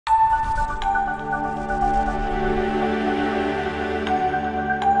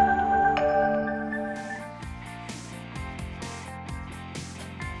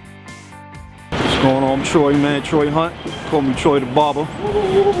I'm Troy, man, Troy Hunt. Call me Troy the Barber.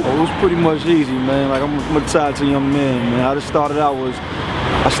 It was pretty much easy, man. Like, I'm a talented young man, man. How it started out was,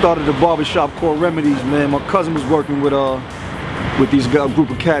 I started a barbershop called Remedies, man. My cousin was working with these group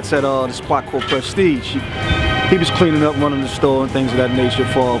of cats at the spot called Prestige. He was cleaning up, running the store and things of that nature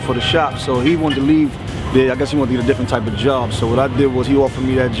for the shop. So he wanted to leave there. I guess he wanted to get a different type of job. So what I did was he offered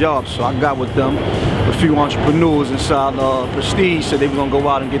me that job. So I got with them. A few entrepreneurs inside Prestige said they were gonna go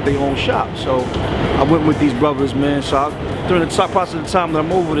out and get their own shop. So I went with these brothers, man. So during the process of the time that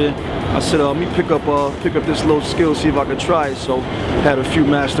I'm over there, I said, let me pick up this little skill, see if I could try it. So had a few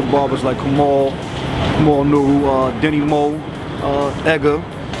master barbers like Kamal Nuru, Denny Mo, Edgar,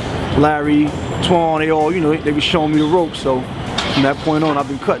 Larry, Twan. They all, you know, they were showing me the ropes. So from that point on, I've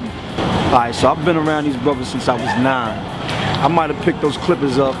been cutting. All right, so I've been around these brothers since I was 9. I might have picked those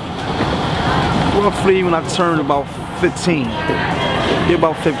clippers up roughly when I turned about 15. Yeah,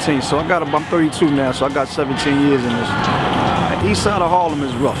 about 15. So I'm 32 now, so I got 17 years in this. East side of Harlem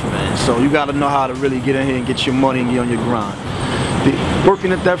is rough, man. So you got to know how to really get in here and get your money and get on your grind.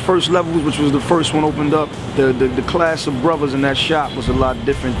 Working at that first Levels, which was the first one opened up, the class of brothers in that shop was a lot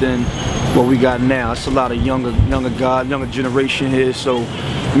different than what we got now. It's a lot of younger generation here. So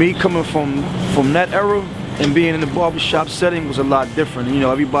me coming from that era and being in the barbershop setting was a lot different. You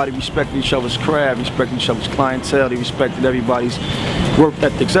know, everybody respected each other's craft, respected each other's clientele, they respected everybody's work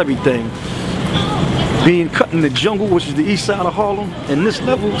ethics, everything. Being cut in the jungle, which is the east side of Harlem, and this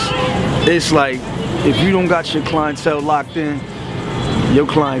Levels, it's like if you don't got your clientele locked in, your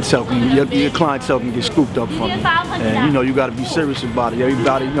clientele can get scooped up from you. And you know, you got to be serious about it.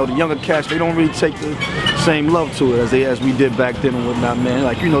 Everybody, you know, the younger cats, they don't really take the same love to it as we did back then and whatnot, man.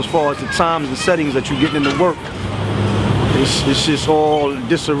 Like, you know, as far as the times and settings that you're getting into work, it's just all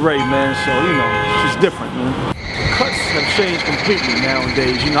disarray, man. So, you know, it's just different, man. Cuts have changed completely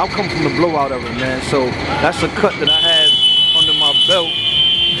nowadays. You know, I've come from the blowout era, man. So that's a cut that I have under my belt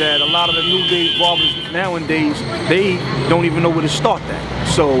that a lot of the new day barbers nowadays, they don't even know where to start that.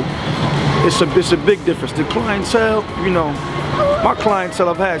 So it's a big difference. The clientele, you know, my clientele,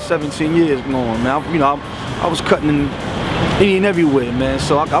 I've had 17 years going, man. You know, I was cutting in any and everywhere, man.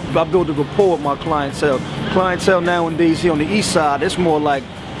 So I built a rapport with my clientele. Clientele nowadays here on the east side, it's more like,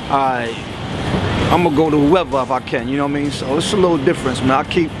 I'm gonna go to whoever if I can, you know what I mean? So it's a little difference, man.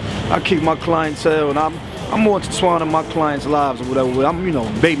 I keep my clientele, and I'm more intertwined in my clients' lives or whatever. I'm, you know,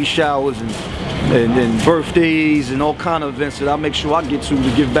 baby showers and birthdays and all kind of events that I make sure I get to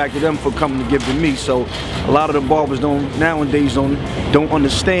give back to them for coming to give to me. So a lot of the barbers nowadays don't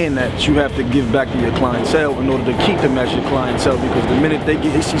understand that you have to give back to your clientele in order to keep them as your clientele, because the minute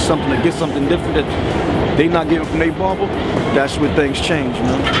they see something that gets something different that they not getting from their barber, that's where things change,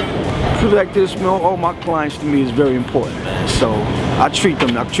 man. Like this, man, all my clients to me is very important, man. So I treat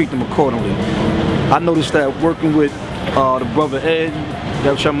them accordingly. I noticed that working with the brother Ed,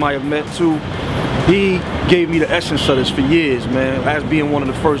 that y'all might have met too, he gave me the essence of this for years, man, as being one of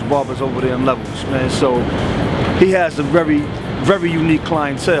the first barbers over there in Levels, man. So he has a very, very unique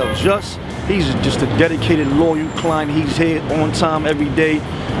clientele. He's just a dedicated, loyal client. He's here on time every day,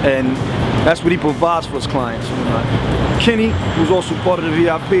 and that's what he provides for his clients. Kenny, who's also part of the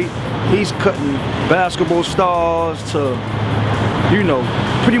VIP, he's cutting basketball stars to, you know,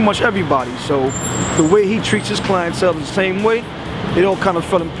 pretty much everybody. So the way he treats his clientele is the same way. It all kind of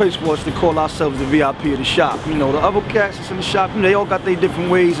fell in place for us to call ourselves the VIP of the shop. You know, the other cats that's in the shop, you know, they all got their different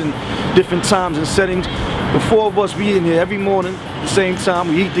ways and different times and settings. The 4 of us, we in here every morning, at the same time,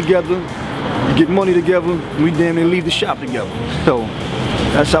 we eat together, we get money together, and we damn near leave the shop together. So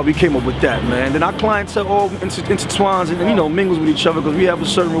that's how we came up with that, man. Then our clientele all intertwines and, you know, mingles with each other, because we have a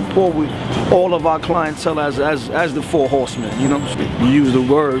certain rapport with all of our clientele as the 4 horsemen, you know. We use the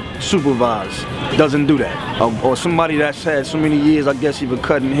word supervise. Doesn't do that. Or somebody that's had so many years, I guess, even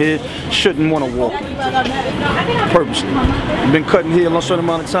cutting here, shouldn't want to walk in. Purposely. You've been cutting here a certain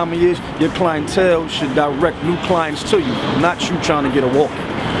amount of time of years, your clientele should direct new clients to you, not you trying to get a walk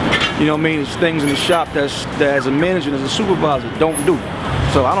in. You know what I mean? There's things in the shop that as a manager and as a supervisor don't do.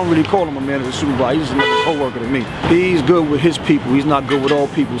 So I don't really call him a manager, supervisor. He's just another co-worker to me. He's good with his people. He's not good with all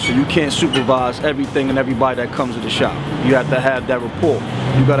people. So you can't supervise everything and everybody that comes to the shop. You have to have that rapport.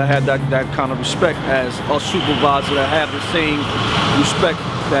 You gotta have that kind of respect as a supervisor, that have the same respect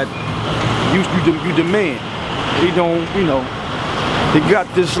that you demand. He don't, you know, he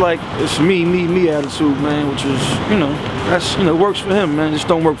got this like, it's me attitude, man, which is, you know, that's, you know, works for him, man. It just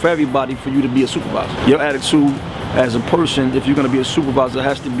don't work for everybody for you to be a supervisor. Your attitude as a person, if you're gonna be a supervisor,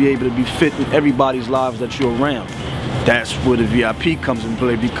 has to be able to be fit in everybody's lives that you're around. That's where the VIP comes in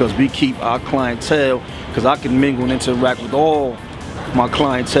play, because we keep our clientele, because I can mingle and interact with all my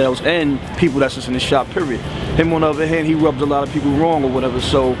clientele and people that's just in the shop, period. Him on the other hand, he rubs a lot of people wrong or whatever,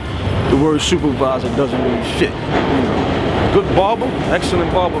 so the word supervisor doesn't really fit. You know. Good barber,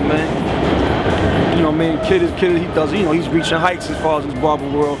 excellent barber, man. You know what I mean? Kid, he does, you know, he's reaching heights as far as his barber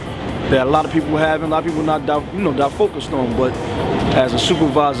world that a lot of people have, and a lot of people not that focused on. But as a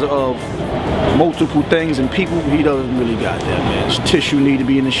supervisor of multiple things and people, he doesn't really got that, man. His tissue need to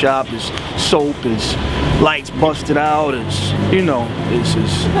be in the shop, his soap, his lights busted out, his, you know, his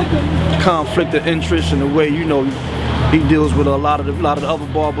conflict of interest and the way, you know, he deals with a lot of the other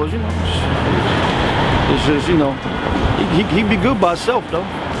barbers, you know. It's just, you know, he'd be good by himself though.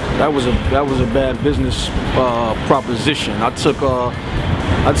 That was a bad business proposition. I took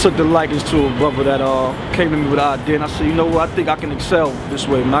the likeness to a brother that came to me with an idea, and I said, you know what, I think I can excel this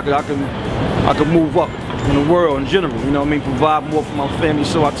way, man. I can move up in the world in general, you know what I mean, provide more for my family,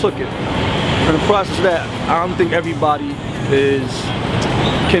 so I took it. In the process of that, I don't think everybody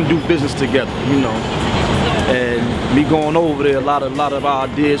can do business together, you know. And me going over there, a lot of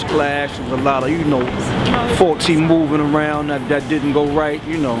ideas clashed, a lot of, you know, faulty moving around that didn't go right,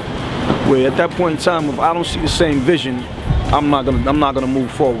 you know. Where at that point in time, if I don't see the same vision, I'm not gonna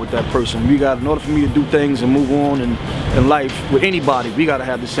move forward with that person. In order for me to do things and move on in life with anybody, we gotta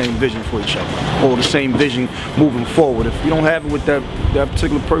have the same vision for each other, or the same vision moving forward. If you don't have it with that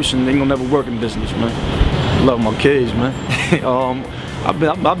particular person, then you'll never work in business, man. Love my kids, man. I've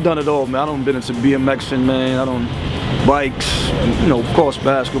done it all, man. I done been into BMXing, man. I done bikes, you know, of course,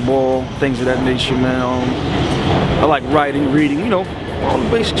 basketball, things of that nature, man. I like writing, reading, you know, all the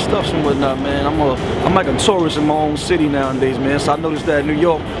basic stuff and whatnot, man. I'm like a tourist in my own city nowadays, man. So I noticed that in New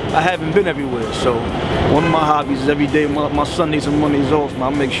York, I haven't been everywhere. So one of my hobbies is every day, my Sundays and Mondays off,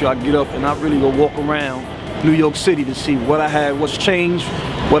 man, I make sure I get up and I really go walk around New York City to see what I have, what's changed,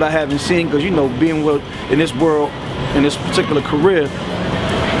 what I haven't seen. Because, you know, being in this world, in this particular career,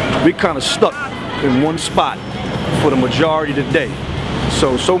 we kind of stuck in one spot for the majority of the day.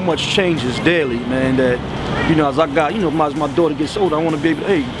 So much changes daily, man, that, you know, as I got, you know, as my daughter gets older, I want to be able to,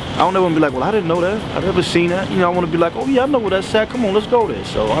 hey, I don't ever want to be like, well, I didn't know that, I've never seen that. You know, I want to be like, oh yeah, I know where that's at, come on, let's go there.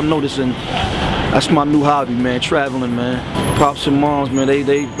 So I'm noticing that's my new hobby, man, traveling, man. Pops and moms, man,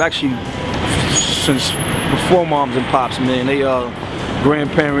 they actually, since before moms and pops, man, they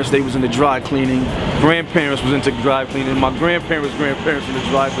grandparents, they was into dry cleaning. Grandparents was into dry cleaning. My grandparents into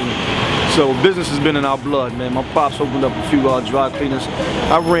dry cleaning. So business has been in our blood, man. My pops opened up a few dry cleaners.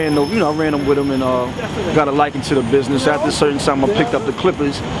 I ran them with them and got a liking to the business. After a certain time, I picked up the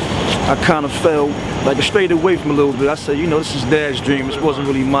clippers. I kind of fell, like, strayed away from a little bit. I said, you know, this is Dad's dream. This wasn't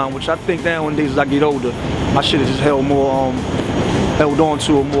really mine, which I think nowadays as I get older, I should have just held on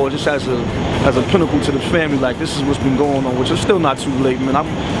to it more, just as a pinnacle to the family. Like, this is what's been going on, which is still not too late, man. I'm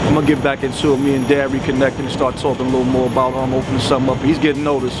gonna get back into it. Me and Dad reconnecting and start talking a little more about opening something up. He's getting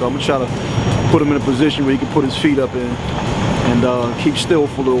older, so I'm gonna try to put him in a position where he can put his feet up and keep still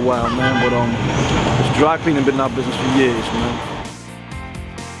for a little while, man. But dry cleaning been in our business for years, man.